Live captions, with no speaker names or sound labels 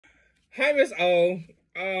Hi, Miss O.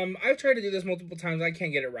 I've tried to do this multiple times. I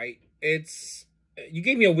can't get it right. You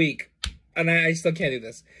gave me a week, and I still can't do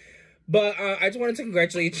this. But I just wanted to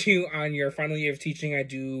congratulate you on your final year of teaching. I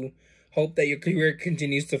do hope that your career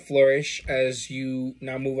continues to flourish as you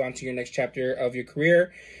now move on to your next chapter of your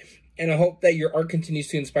career. And I hope that your art continues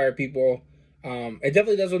to inspire people. It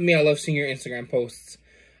definitely does with me. I love seeing your Instagram posts.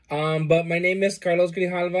 But my name is Carlos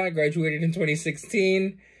Grijalva. I graduated in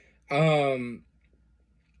 2016.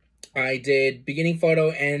 I did beginning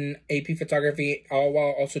photo and AP photography, all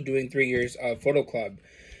while also doing 3 years of photo club.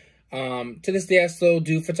 To this day, I still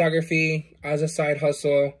do photography as a side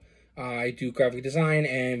hustle. I do graphic design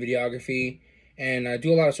and videography, and I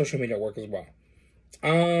do a lot of social media work as well.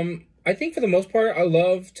 I think for the most part, I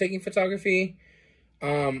love taking photography,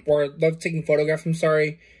 or love taking photographs, I'm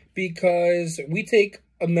sorry, because we take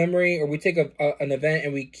a memory, or we take an event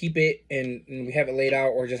and we keep it and we have it laid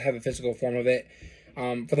out, or just have a physical form of it.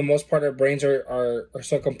 For the most part, our brains are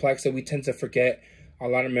so complex that we tend to forget a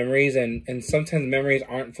lot of memories, and sometimes memories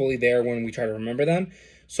aren't fully there when we try to remember them.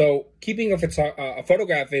 So keeping a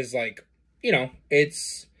photograph is like,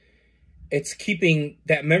 it's keeping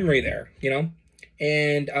that memory there,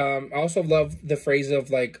 And I also love the phrase of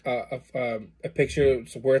like a picture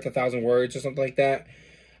is worth 1,000 words or something like that.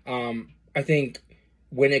 I think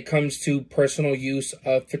when it comes to personal use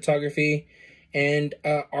of photography and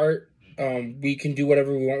art, we can do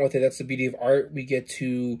whatever we want with it. That's the beauty of art. We get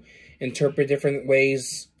to interpret different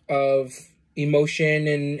ways of emotion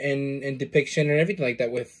and depiction and everything like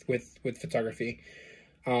that with photography.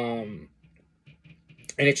 And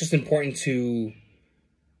it's just important to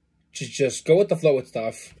just go with the flow with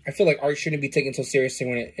stuff. I feel like art shouldn't be taken so seriously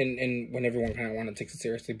when everyone kind of want to take it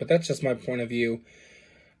seriously, but that's just my point of view.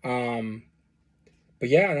 But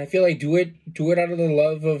yeah, and I feel like do it out of the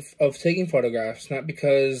love of taking photographs, not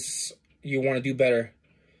because you want to do better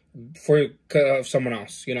for someone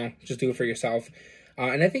else, just do it for yourself.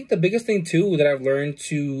 And I think the biggest thing too that I've learned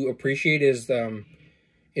to appreciate is the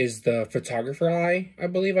photographer eye. I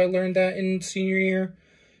believe I learned that in senior year.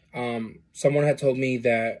 Someone had told me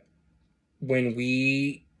that when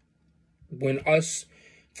us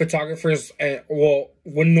photographers,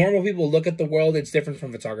 when normal people look at the world, it's different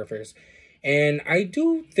from photographers. And I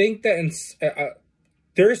do think that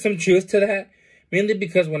there is some truth to that, mainly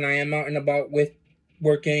because when I am out and about with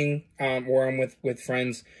working, or I'm with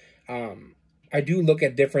friends, I do look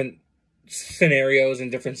at different scenarios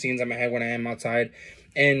and different scenes in my head when I am outside.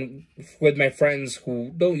 And with my friends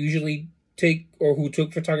who don't usually take, or who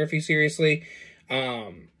took photography seriously,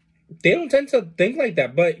 they don't tend to think like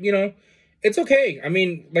that. But, it's okay. I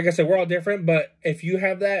mean, like I said, we're all different. But if you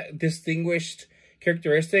have that distinguished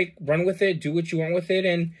characteristic, run with it, do what you want with it,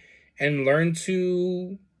 and learn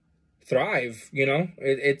to thrive.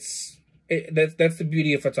 That's the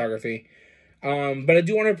beauty of photography. But I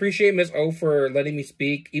do want to appreciate Miss O for letting me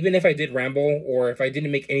speak, even if I did ramble or if I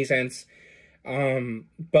didn't make any sense.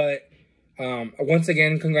 But once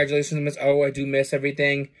again, congratulations, Miss O. I do miss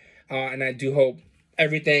everything, and I do hope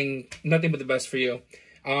nothing but the best for you.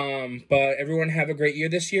 But everyone have a great year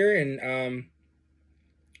this year, and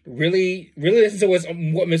really listen to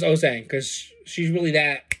what Miss O's saying, because she's really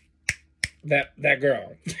that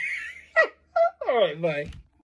girl. All right, bye.